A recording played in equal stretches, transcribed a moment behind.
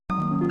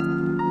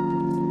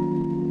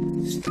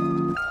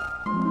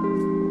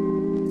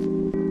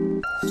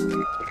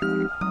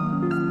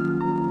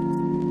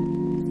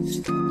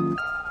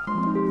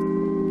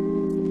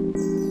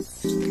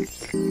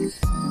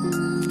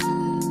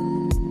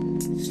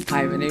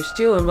Hi, my name's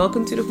Jill and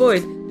welcome to The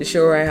Void, the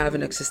show where I have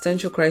an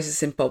existential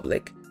crisis in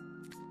public.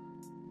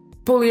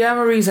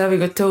 Polyamory is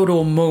having a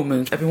total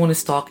moment. Everyone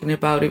is talking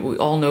about it. We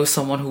all know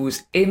someone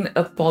who's in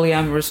a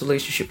polyamorous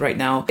relationship right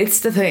now.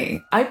 It's the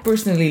thing. I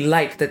personally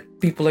like that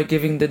people are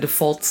giving the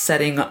default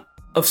setting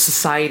of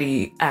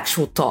society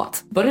actual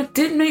thought. But it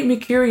did make me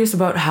curious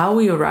about how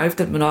we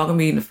arrived at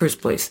monogamy in the first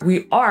place.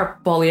 We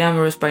are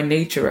polyamorous by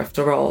nature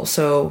after all,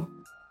 so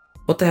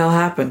what the hell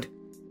happened?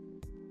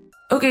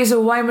 Okay,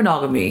 so why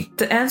monogamy?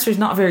 The answer is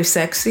not very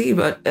sexy,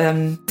 but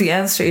the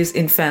answer is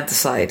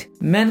infanticide.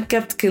 Men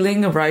kept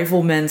killing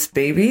rival men's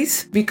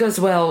babies because,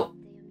 well,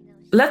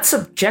 let's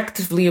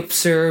objectively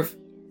observe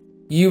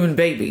human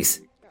babies.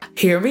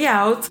 Hear me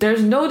out.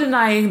 There's no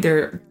denying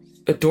they're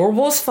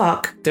adorable as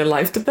fuck. Their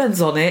life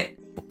depends on it.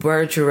 Where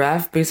a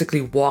giraffe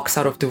basically walks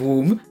out of the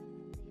womb.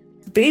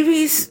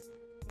 Babies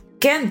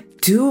can't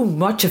do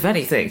much of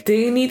anything.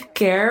 They need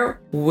care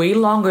way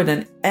longer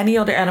than any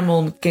other animal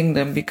in the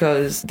kingdom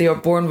because they are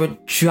born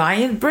with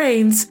giant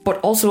brains, but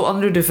also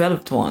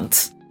underdeveloped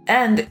ones.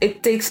 And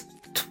it takes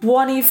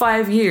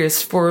 25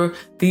 years for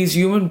these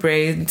human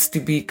brains to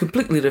be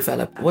completely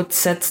developed. What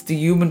sets the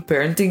human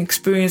parenting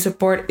experience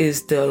apart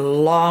is the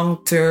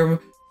long-term,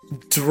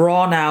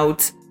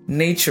 drawn-out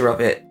nature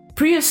of it.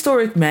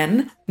 Prehistoric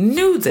men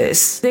knew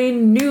this. They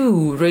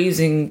knew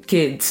raising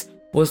kids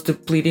was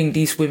depleting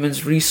these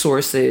women's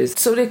resources.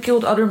 So they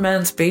killed other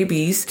men's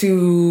babies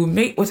to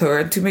mate with her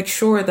and to make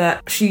sure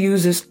that she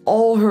uses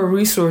all her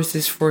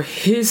resources for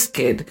his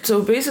kid.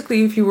 So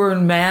basically, if you were a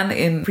man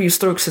in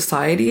prehistoric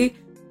society,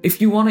 if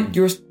you wanted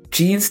your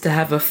genes to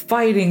have a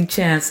fighting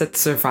chance at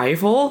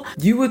survival,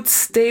 you would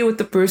stay with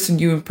the person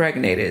you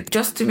impregnated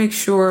just to make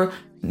sure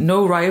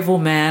no rival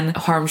man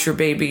harms your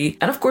baby.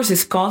 And of course,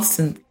 his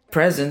constant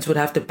presence would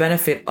have the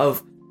benefit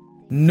of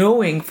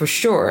knowing for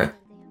sure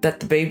that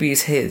the baby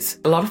is his.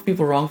 A lot of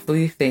people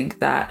wrongfully think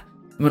that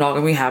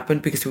monogamy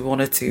happened because we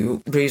wanted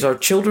to raise our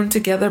children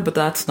together, but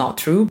that's not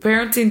true.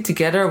 Parenting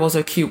together was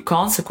a cute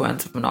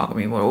consequence of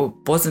monogamy, but it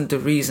wasn't the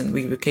reason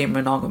we became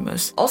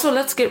monogamous. Also,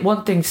 let's get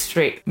one thing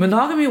straight.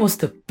 Monogamy was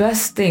the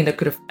best thing that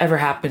could have ever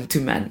happened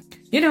to men.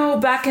 You know,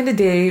 back in the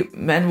day,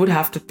 men would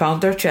have to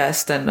pound their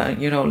chest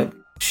and,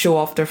 show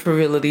off their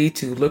virility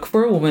to look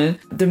for a woman.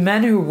 The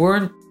men who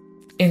weren't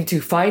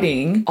into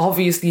fighting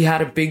obviously had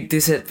a big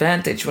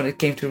disadvantage when it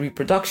came to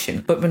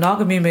reproduction, but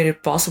monogamy made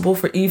it possible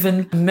for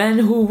even men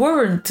who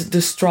weren't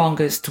the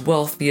strongest,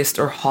 wealthiest,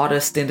 or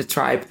hottest in the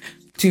tribe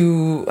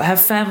to have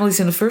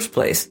families in the first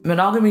place.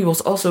 Monogamy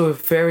was also a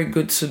very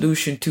good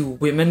solution to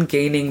women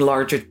gaining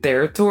larger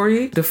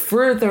territory. The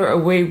further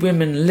away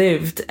women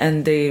lived,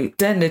 and they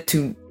tended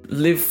to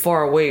live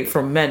far away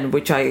from men,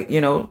 which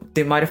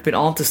they might have been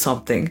onto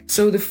something.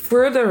 So the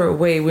further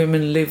away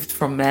women lived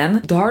from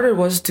men, the harder it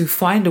was to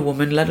find a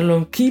woman, let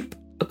alone keep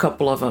a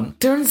couple of them.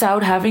 Turns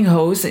out having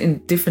hoes in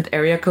different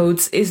area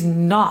codes is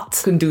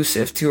not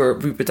conducive to your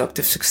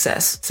reproductive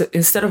success. So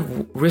instead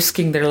of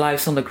risking their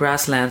lives on the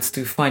grasslands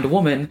to find a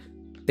woman,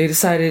 they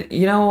decided,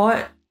 you know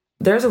what?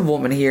 There's a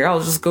woman here. I'll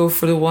just go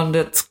for the one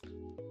that's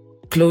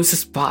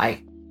closest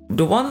by.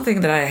 The one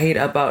thing that I hate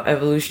about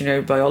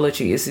evolutionary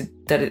biology is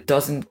that it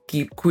doesn't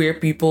keep queer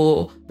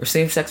people or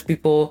same-sex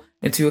people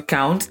into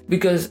account,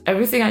 because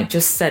everything I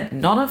just said,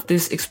 none of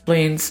this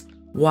explains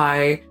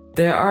why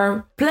there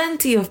are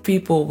plenty of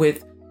people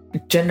with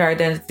gender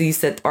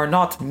identities that are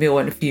not male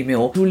and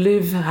female who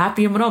live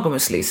happy and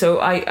monogamously. So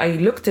I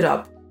looked it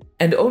up,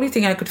 and the only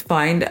thing I could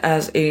find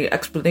as an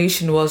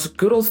explanation was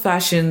good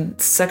old-fashioned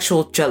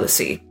sexual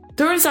jealousy.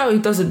 Turns out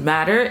it doesn't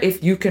matter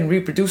if you can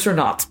reproduce or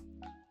not.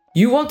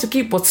 You want to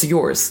keep what's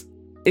yours.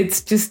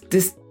 It's just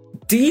this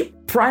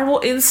deep primal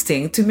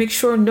instinct to make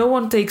sure no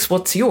one takes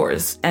what's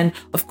yours. And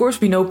of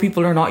course we know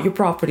people are not your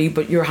property,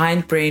 but your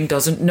hindbrain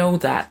doesn't know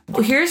that.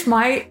 Here's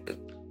my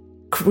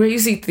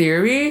crazy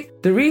theory.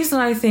 The reason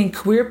I think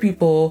queer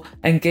people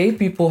and gay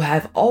people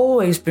have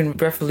always been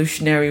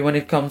revolutionary when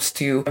it comes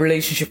to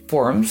relationship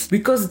forms,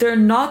 because they're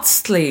not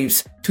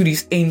slaves to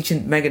these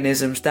ancient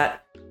mechanisms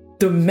that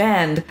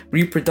demand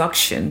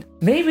reproduction.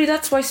 Maybe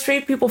that's why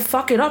straight people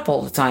fuck it up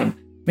all the time.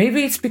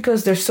 Maybe it's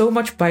because there's so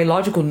much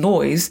biological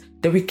noise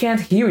that we can't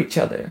hear each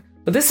other.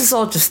 But this is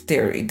all just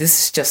theory. This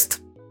is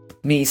just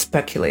me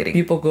speculating.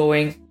 People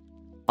going,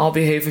 I'll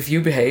behave if you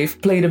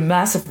behave, played a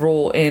massive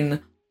role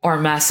in our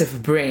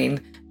massive brain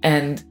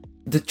and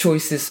the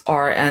choices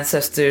our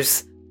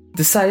ancestors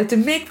decided to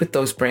make with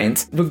those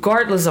brains,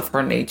 regardless of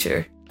our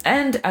nature.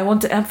 And I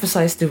want to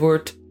emphasize the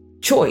word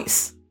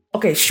choice.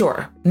 Okay,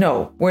 sure.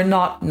 No, we're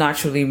not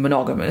naturally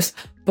monogamous.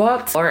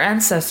 But our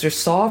ancestors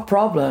saw a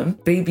problem,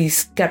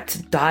 babies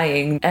kept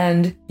dying,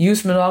 and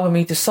used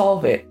monogamy to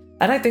solve it.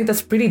 And I think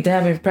that's pretty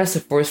damn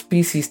impressive for a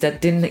species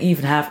that didn't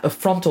even have a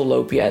frontal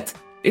lobe yet.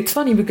 It's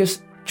funny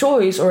because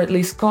choice, or at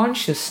least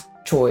conscious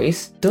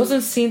choice,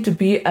 doesn't seem to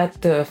be at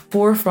the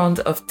forefront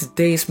of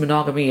today's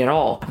monogamy at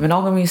all.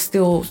 Monogamy is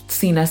still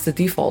seen as the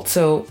default.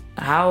 So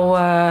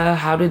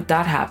how did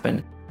that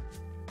happen?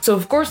 So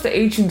of course the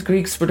ancient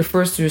Greeks were the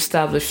first to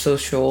establish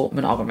social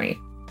monogamy.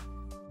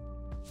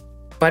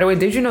 By the way,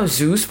 did you know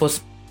Zeus was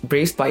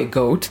raised by a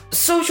goat.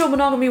 Social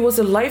monogamy was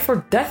a life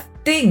or death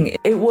thing.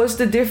 It was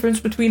the difference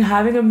between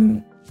having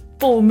a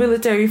full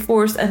military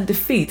force and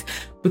defeat,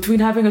 between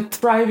having a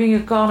thriving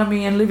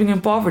economy and living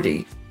in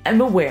poverty.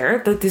 I'm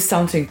aware that this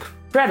sounds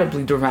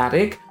incredibly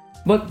dramatic,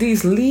 but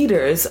these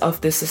leaders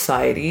of this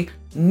society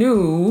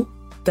knew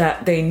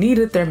that they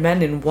needed their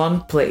men in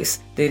one place.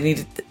 They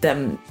needed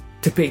them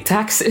to pay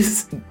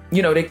taxes.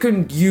 They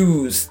couldn't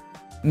use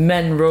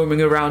men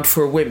roaming around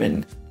for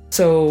women.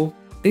 So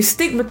they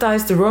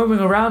stigmatized the roaming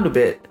around a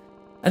bit.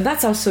 And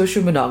that's how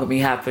social monogamy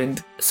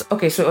happened.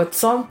 So at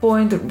some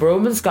point, the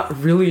Romans got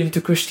really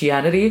into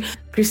Christianity.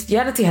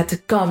 Christianity had to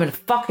come and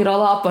fuck it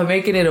all up by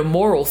making it a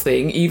moral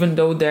thing, even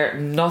though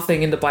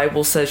nothing in the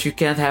Bible says you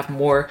can't have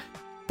more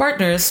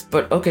partners.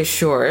 But okay,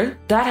 sure.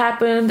 That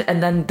happened,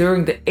 and then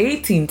during the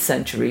 18th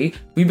century,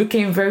 we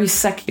became very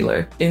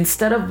secular.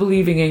 Instead of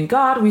believing in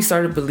God, we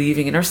started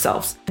believing in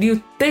ourselves. Do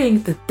you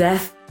think the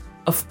death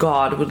of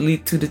God would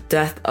lead to the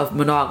death of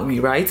monogamy,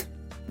 right?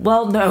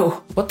 Well,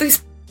 no. What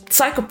these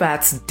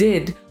psychopaths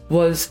did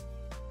was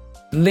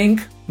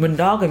link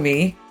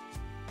monogamy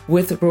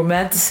with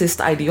romanticist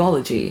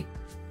ideology,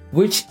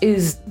 which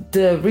is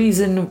the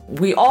reason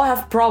we all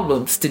have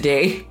problems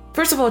today.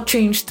 First of all, it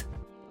changed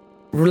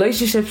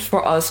relationships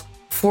for us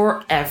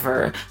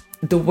forever.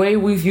 The way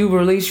we view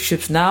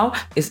relationships now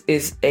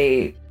is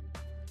a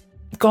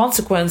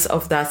consequence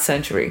of that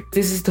century.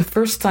 This is the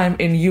first time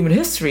in human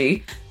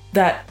history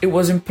that it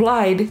was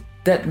implied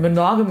that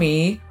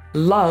monogamy,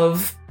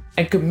 love,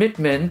 and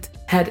commitment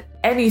had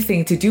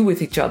anything to do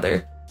with each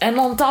other. And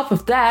on top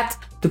of that,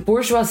 the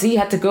bourgeoisie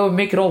had to go and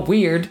make it all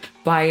weird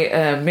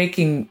by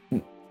making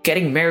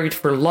getting married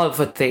for love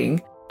a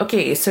thing.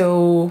 Okay,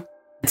 so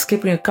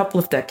skipping a couple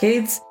of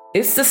decades,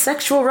 it's the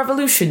sexual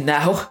revolution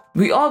now.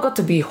 We all got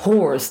to be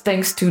whores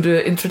thanks to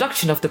the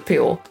introduction of the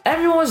pill.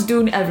 Everyone was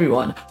doing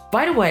everyone.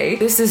 By the way,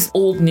 this is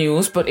old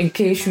news, but in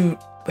case you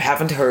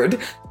haven't heard,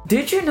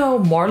 did you know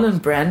Marlon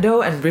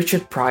Brando and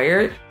Richard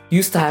Pryor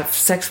used to have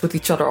sex with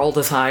each other all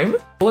the time?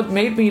 What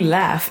made me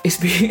laugh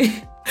is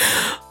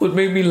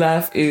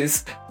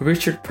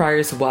Richard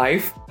Pryor's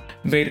wife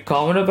made a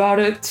comment about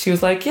it. She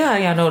was like,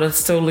 yeah, no,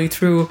 that's totally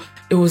true.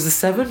 It was the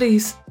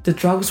 70s. The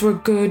drugs were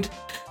good.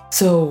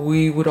 So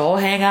we would all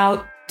hang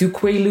out, do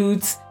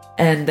quaaludes,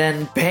 and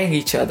then bang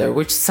each other,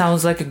 which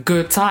sounds like a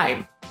good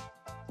time.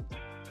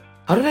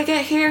 How did I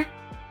get here?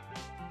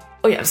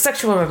 Oh yeah,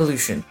 sexual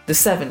revolution, the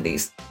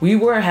 70s. We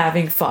were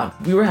having fun.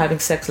 We were having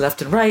sex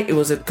left and right. It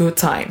was a good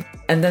time.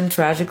 And then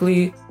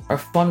tragically, our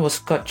fun was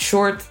cut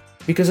short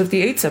because of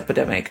the AIDS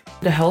epidemic.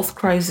 The health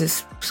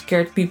crisis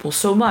scared people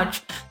so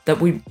much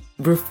that we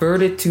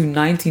reverted to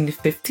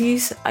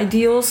 1950s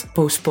ideals,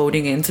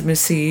 postponing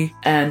intimacy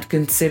and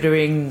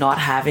considering not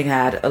having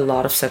had a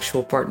lot of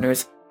sexual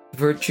partners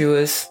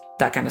virtuous,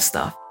 that kind of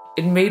stuff.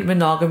 It made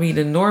monogamy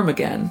the norm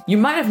again. You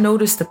might have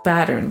noticed a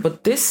pattern,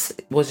 but this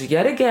was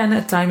yet again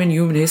a time in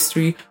human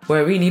history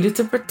where we needed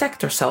to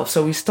protect ourselves.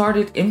 So we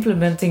started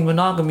implementing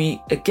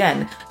monogamy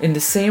again in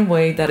the same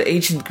way that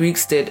ancient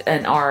Greeks did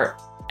and our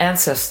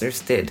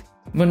ancestors did.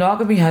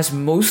 Monogamy has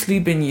mostly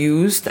been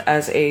used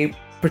as a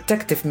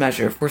protective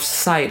measure for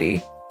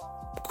society.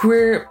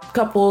 Queer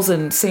couples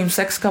and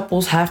same-sex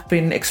couples have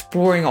been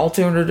exploring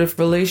alternative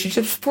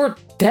relationships for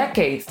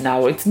decades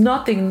now. It's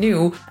nothing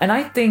new, and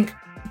I think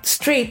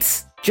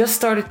straights just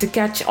started to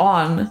catch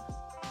on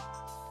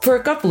for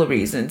a couple of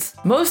reasons.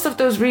 Most of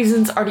those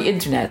reasons are the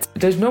internet.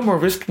 There's no more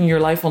risking your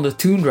life on the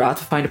tundra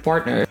to find a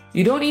partner.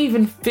 You don't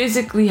even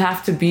physically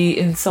have to be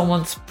in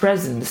someone's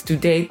presence to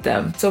date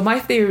them. So my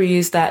theory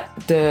is that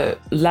the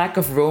lack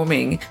of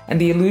roaming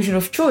and the illusion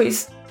of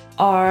choice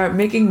are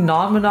making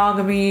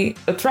non-monogamy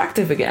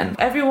attractive again.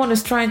 Everyone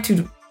is trying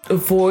to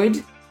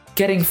avoid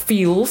getting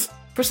feels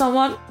for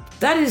someone.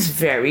 That is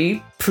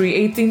very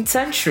pre-18th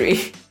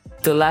century.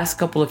 The last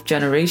couple of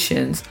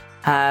generations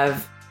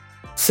have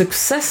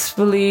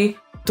successfully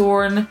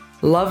torn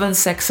love and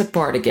sex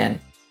apart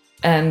again.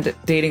 And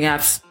dating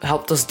apps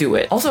helped us do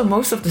it. Also,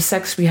 most of the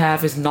sex we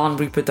have is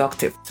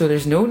non-reproductive. So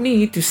there's no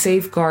need to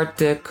safeguard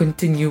the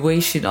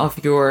continuation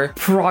of your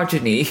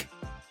progeny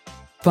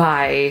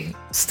by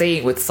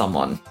staying with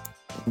someone.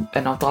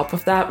 And on top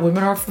of that,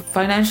 women are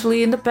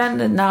financially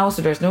independent now,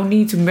 so there's no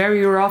need to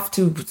marry her off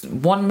to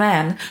one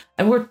man.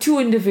 And we're too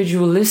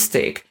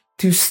individualistic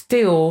to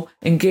still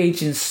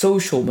engage in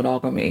social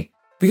monogamy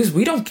because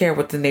we don't care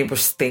what the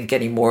neighbors think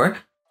anymore.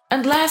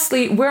 And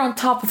lastly, we're on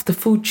top of the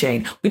food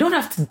chain. We don't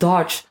have to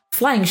dodge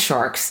flying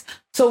sharks,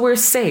 so we're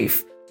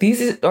safe.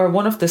 These are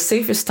one of the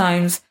safest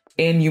times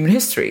in human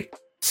history.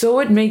 So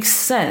it makes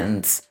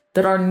sense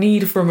that our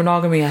need for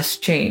monogamy has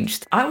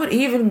changed. I would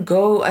even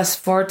go as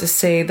far to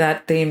say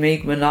that they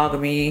make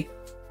monogamy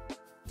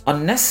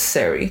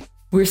unnecessary.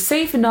 We're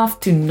safe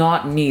enough to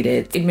not need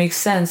it. It makes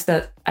sense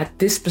that at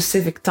this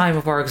specific time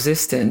of our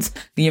existence,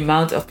 the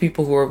amount of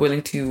people who are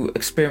willing to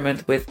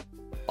experiment with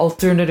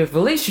alternative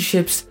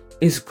relationships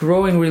is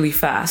growing really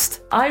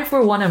fast. I,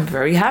 for one, am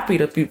very happy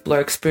that people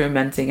are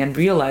experimenting and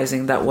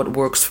realizing that what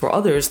works for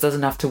others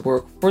doesn't have to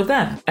work for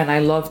them. And I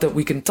love that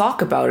we can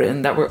talk about it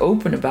and that we're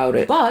open about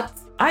it. But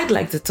I'd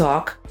like to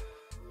talk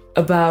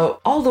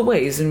about all the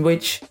ways in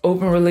which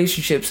open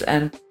relationships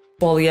and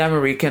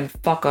polyamory can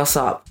fuck us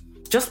up.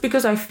 Just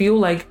because I feel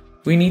like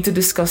we need to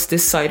discuss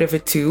this side of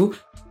it too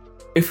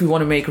if we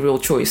want to make real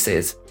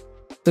choices.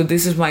 So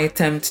this is my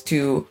attempt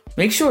to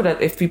make sure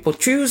that if people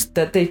choose,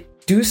 that they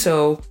do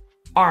so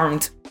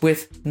armed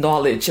with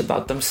knowledge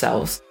about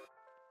themselves.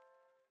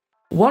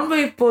 One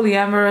way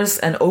polyamorous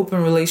and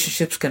open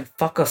relationships can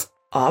fuck us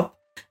up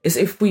is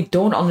if we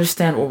don't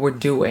understand what we're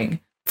doing.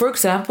 For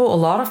example, a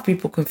lot of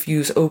people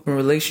confuse open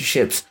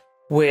relationships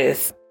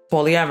with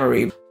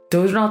polyamory.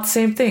 Those are not the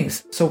same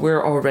things, so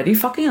we're already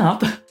fucking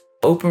up.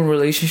 Open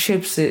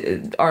relationships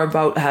are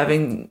about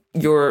having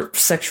your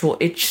sexual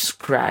itch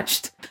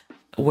scratched,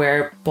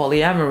 where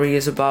polyamory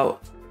is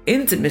about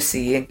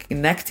intimacy and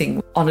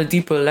connecting on a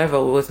deeper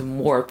level with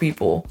more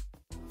people.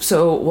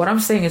 So what I'm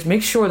saying is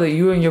make sure that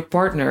you and your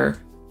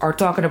partner are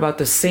talking about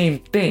the same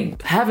thing.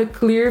 Have a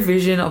clear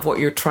vision of what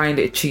you're trying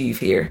to achieve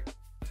here.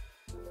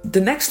 The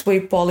next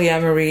way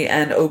polyamory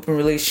and open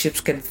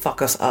relationships can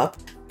fuck us up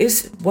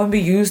is when we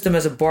use them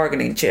as a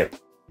bargaining chip.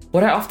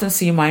 What I often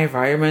see in my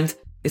environment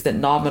is that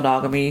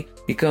non-monogamy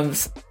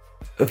becomes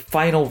a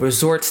final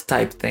resort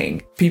type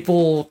thing.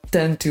 People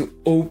tend to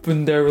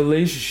open their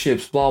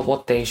relationships while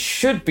what they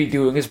should be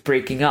doing is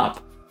breaking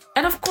up.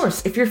 And of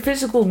course, if your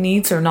physical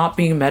needs are not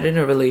being met in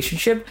a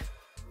relationship,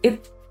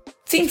 it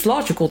seems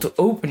logical to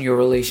open your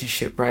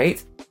relationship,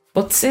 right?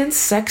 But since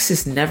sex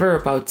is never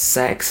about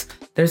sex,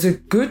 there's a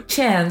good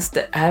chance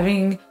that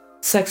having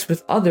sex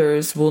with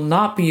others will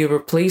not be a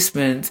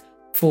replacement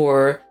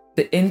for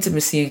the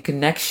intimacy and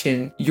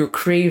connection you're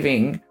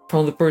craving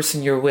from the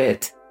person you're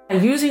with.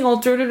 And using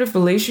alternative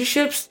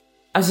relationships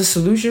as a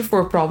solution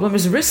for a problem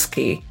is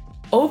risky.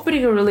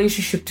 Opening a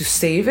relationship to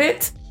save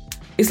it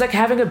is like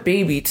having a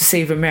baby to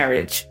save a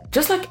marriage.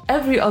 Just like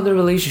every other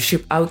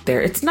relationship out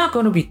there, it's not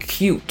going to be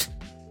cute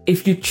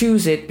if you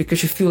choose it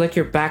because you feel like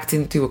you're backed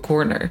into a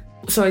corner.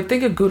 So I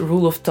think a good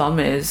rule of thumb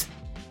is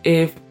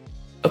if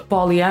a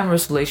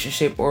polyamorous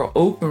relationship or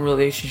open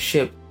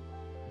relationship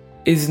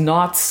is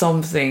not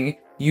something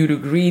you'd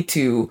agree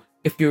to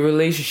if your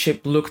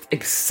relationship looked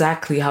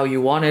exactly how you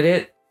wanted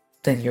it,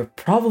 then you're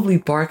probably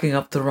barking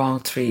up the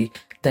wrong tree.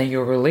 Then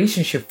your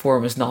relationship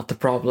form is not the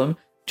problem,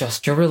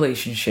 just your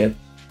relationship.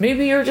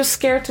 Maybe you're just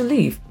scared to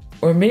leave.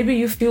 Or maybe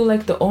you feel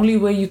like the only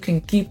way you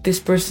can keep this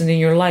person in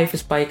your life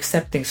is by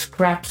accepting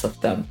scraps of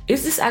them.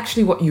 Is this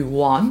actually what you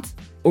want?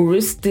 Or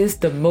is this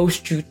the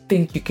most you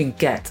think you can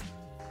get?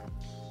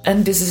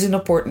 And this is an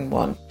important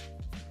one.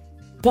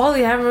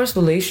 Polyamorous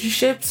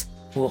relationships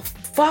will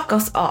fuck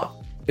us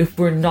up if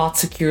we're not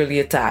securely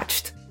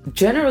attached.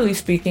 Generally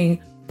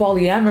speaking,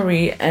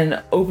 polyamory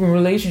and open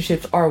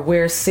relationships are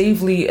where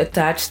safely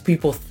attached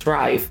people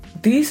thrive.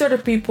 These are the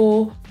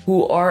people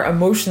who are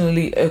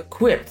emotionally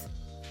equipped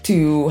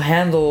to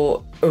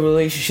handle a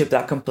relationship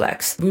that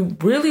complex. We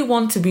really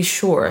want to be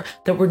sure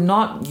that we're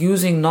not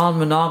using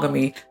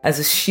non-monogamy as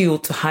a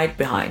shield to hide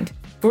behind.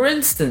 For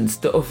instance,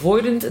 the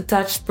avoidant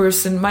attached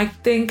person might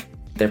think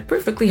they're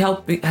perfectly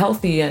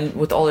healthy and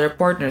with all their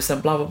partners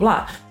and blah blah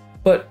blah.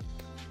 But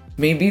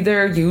maybe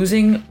they're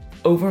using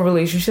open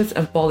relationships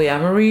and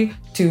polyamory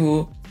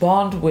to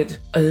bond with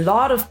a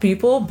lot of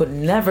people but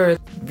never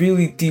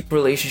really deep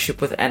relationship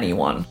with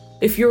anyone.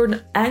 If you're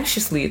an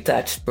anxiously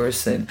attached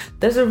person,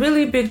 there's a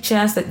really big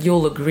chance that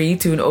you'll agree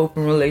to an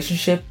open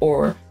relationship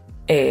or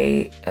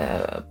a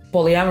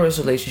polyamorous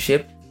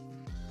relationship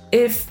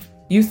if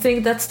you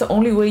think that's the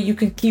only way you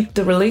can keep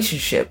the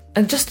relationship.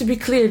 And just to be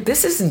clear,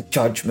 this isn't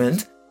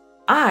judgment.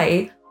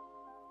 I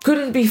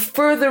couldn't be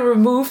further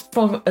removed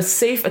from a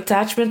safe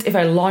attachment if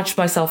I launched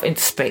myself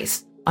into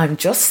space. I'm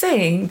just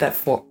saying that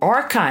for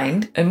our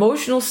kind,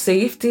 emotional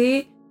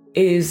safety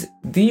is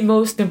the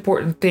most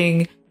important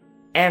thing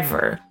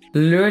ever.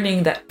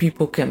 Learning that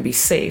people can be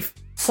safe.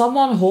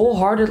 Someone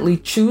wholeheartedly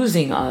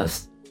choosing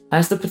us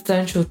has the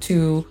potential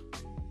to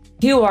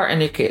heal our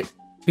inner kid.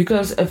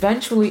 Because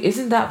eventually,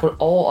 isn't that what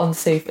all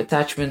unsafe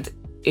attachment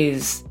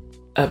is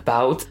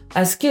about?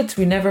 As kids,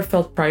 we never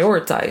felt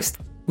prioritized.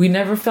 We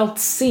never felt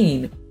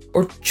seen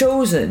or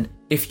chosen,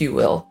 if you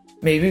will.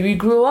 Maybe we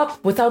grew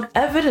up without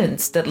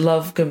evidence that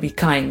love can be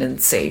kind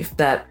and safe,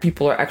 that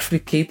people are actually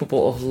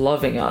capable of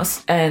loving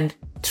us, and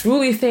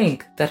truly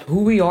think that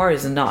who we are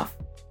is enough.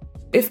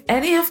 If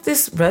any of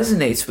this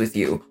resonates with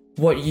you,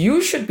 what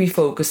you should be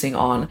focusing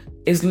on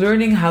is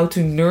learning how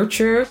to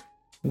nurture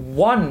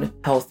one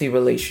healthy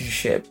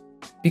relationship.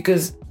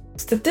 Because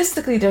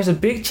statistically, there's a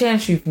big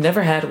chance you've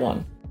never had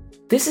one.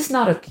 This is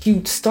not a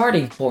cute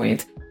starting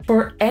point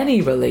for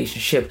any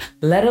relationship,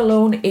 let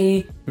alone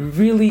a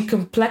really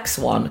complex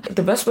one.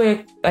 The best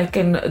way I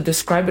can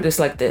describe it is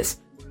like this.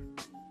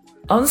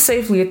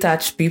 Unsafely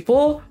attached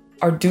people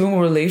are doing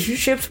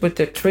relationships with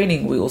their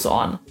training wheels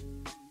on.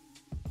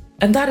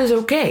 And that is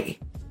okay.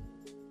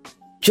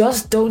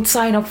 Just don't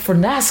sign up for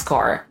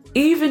NASCAR.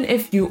 Even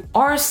if you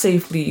are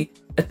safely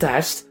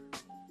attached,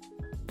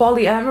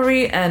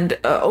 polyamory and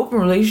open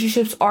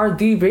relationships are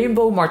the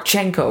Rainbow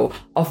Marchenko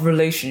of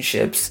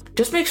relationships.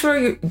 Just make sure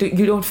you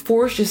don't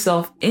force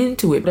yourself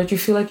into it, that you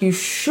feel like you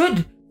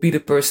should be the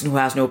person who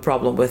has no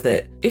problem with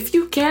it. If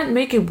you can't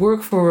make it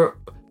work for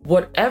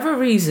whatever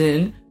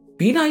reason,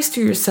 be nice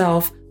to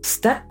yourself,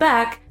 step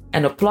back,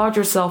 and applaud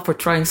yourself for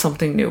trying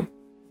something new.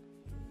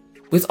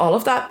 With all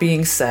of that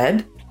being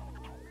said,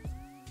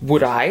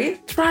 would I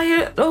try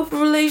an open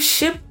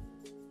relationship?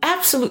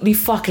 Absolutely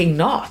fucking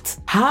not.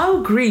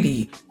 How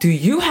greedy do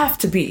you have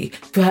to be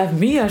to have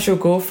me as your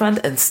girlfriend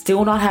and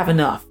still not have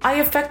enough? I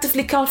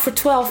effectively count for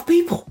 12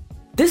 people.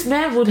 This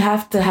man would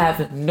have to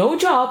have no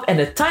job and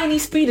a tiny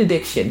speed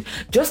addiction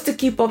just to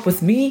keep up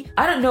with me.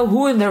 I don't know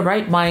who in their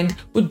right mind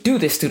would do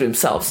this to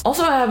themselves.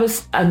 Also, I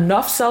have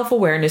enough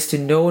self-awareness to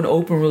know an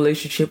open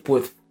relationship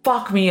would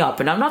fuck me up,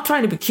 and I'm not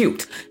trying to be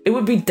cute. It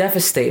would be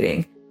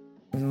devastating.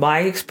 My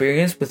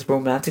experience with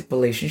romantic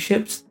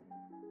relationships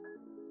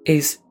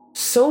is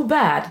so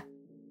bad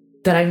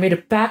that I made a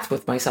pact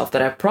with myself,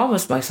 that I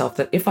promised myself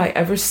that if I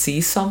ever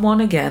see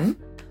someone again,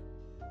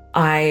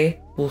 I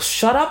will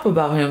shut up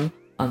about him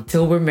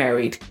until we're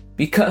married.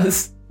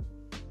 Because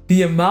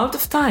the amount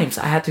of times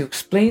I had to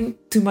explain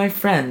to my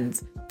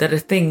friends that a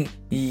thing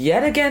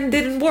yet again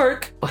didn't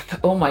work,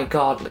 like, oh my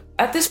god.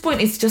 At this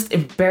point, it's just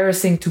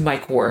embarrassing to my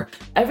core.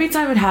 Every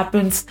time it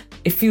happens,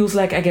 it feels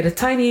like I get a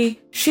tiny,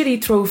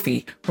 shitty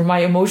trophy for my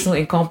emotional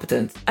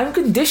incompetence. I'm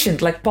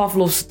conditioned like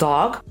Pavlov's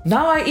dog.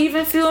 Now I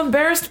even feel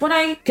embarrassed when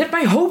I get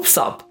my hopes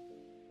up.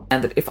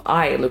 And that if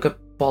I look at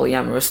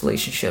polyamorous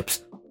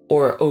relationships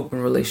or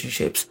open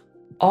relationships,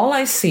 all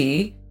I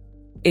see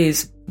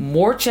is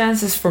more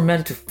chances for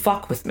men to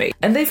fuck with me.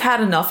 And they've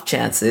had enough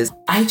chances.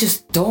 I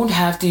just don't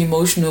have the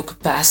emotional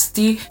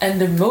capacity. And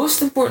the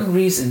most important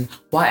reason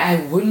why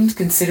I wouldn't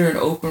consider an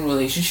open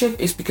relationship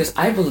is because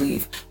I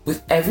believe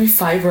with every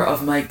fiber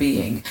of my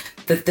being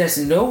that there's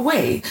no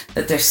way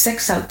that there's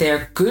sex out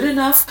there good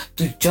enough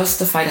to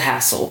justify the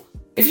hassle.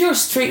 If you're a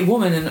straight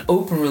woman in an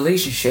open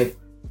relationship,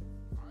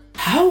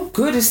 how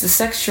good is the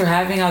sex you're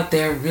having out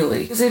there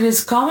really? Because it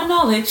is common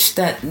knowledge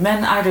that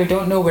men either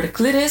don't know where the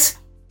clit is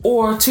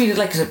or treat it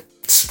like a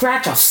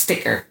scratch-off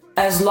sticker.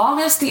 As long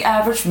as the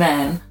average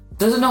man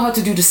doesn't know how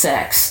to do the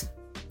sex,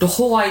 the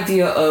whole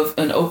idea of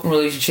an open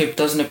relationship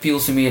doesn't appeal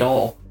to me at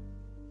all.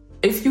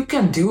 If you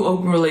can do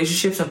open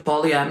relationships and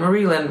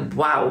polyamory, then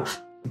wow,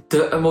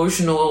 the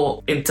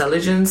emotional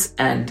intelligence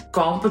and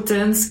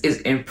competence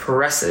is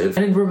impressive.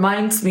 And it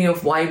reminds me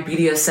of why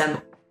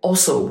BDSM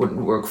also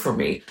wouldn't work for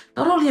me.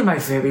 Not only am I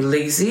very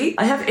lazy,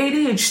 I have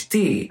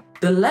ADHD.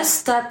 The less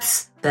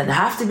steps that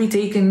have to be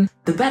taken,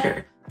 the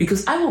better.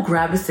 Because I will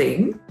grab a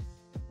thing,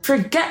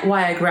 forget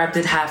why I grabbed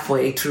it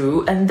halfway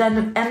through, and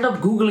then end up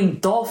Googling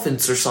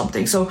dolphins or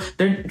something. So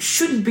there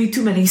shouldn't be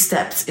too many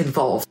steps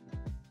involved.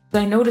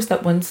 I noticed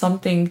that when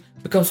something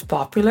becomes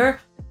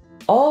popular,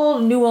 all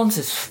nuance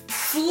is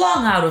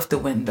flung out of the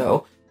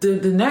window.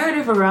 The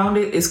narrative around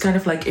it is kind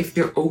of like if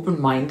you're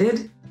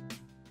open-minded,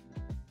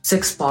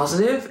 sex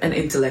positive, and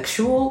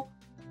intellectual,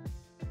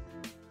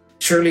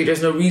 surely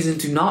there's no reason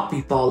to not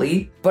be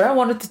poly. But I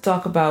wanted to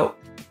talk about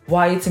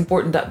why it's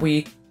important that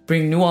we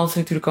bring nuance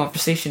into the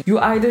conversation. You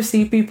either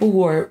see people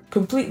who are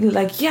completely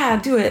like, yeah,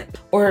 do it.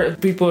 Or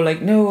people are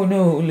like, no,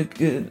 like,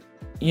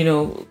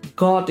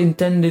 God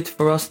intended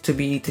for us to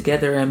be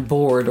together and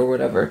bored or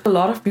whatever. A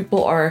lot of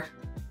people are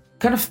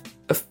kind of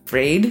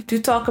afraid to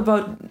talk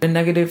about the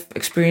negative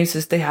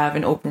experiences they have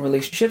in open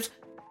relationships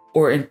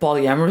or in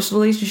polyamorous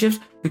relationships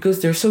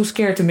because they're so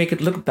scared to make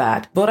it look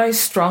bad. But I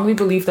strongly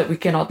believe that we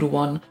cannot do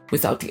one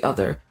without the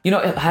other.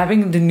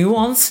 Having the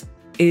nuance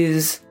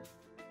is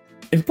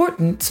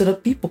important so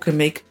that people can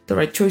make the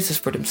right choices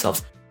for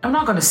themselves. I'm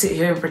not going to sit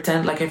here and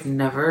pretend like I've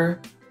never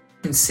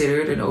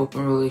considered an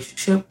open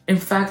relationship. In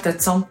fact,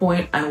 at some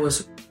point, I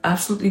was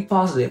absolutely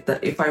positive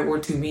that if I were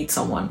to meet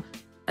someone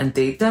and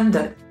date them,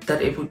 that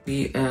it would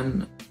be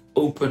an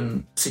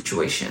open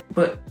situation.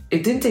 But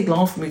it didn't take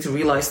long for me to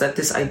realize that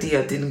this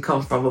idea didn't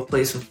come from a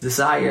place of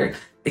desire.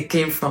 It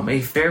came from a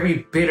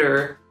very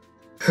bitter,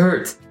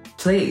 hurt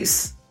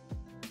place.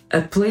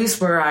 A place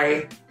where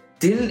I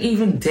didn't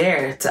even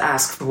dare to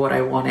ask for what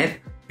I wanted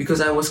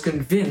because I was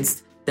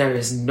convinced there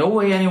is no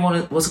way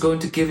anyone was going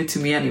to give it to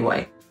me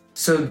anyway.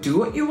 So do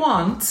what you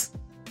want,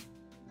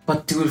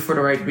 but do it for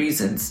the right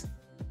reasons.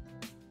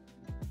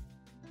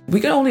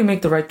 We can only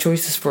make the right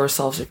choices for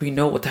ourselves if we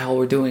know what the hell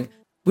we're doing.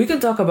 We can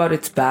talk about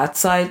its bad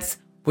sides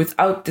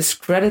without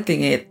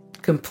discrediting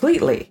it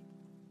completely.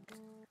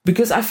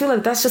 Because I feel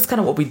like that's just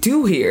kind of what we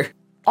do here.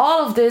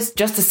 All of this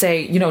just to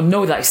say,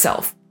 know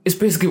thyself is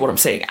basically what I'm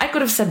saying. I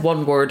could have said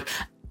one word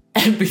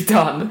and be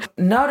done.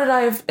 Now that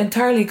I've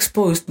entirely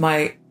exposed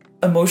my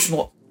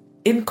emotional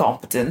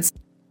incompetence,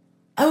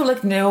 I would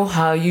like to know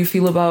how you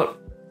feel about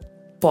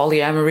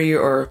polyamory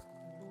or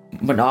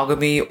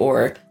monogamy,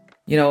 or,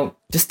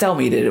 just tell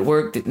me, did it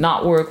work, did it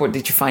not work, what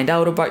did you find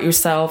out about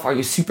yourself? Are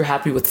you super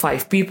happy with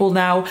 5 people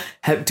now?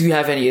 Do you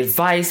have any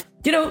advice?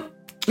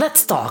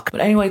 Let's talk.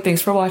 But anyway,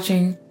 thanks for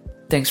watching,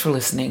 thanks for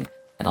listening,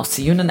 and I'll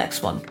see you in the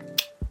next one.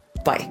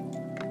 Bye.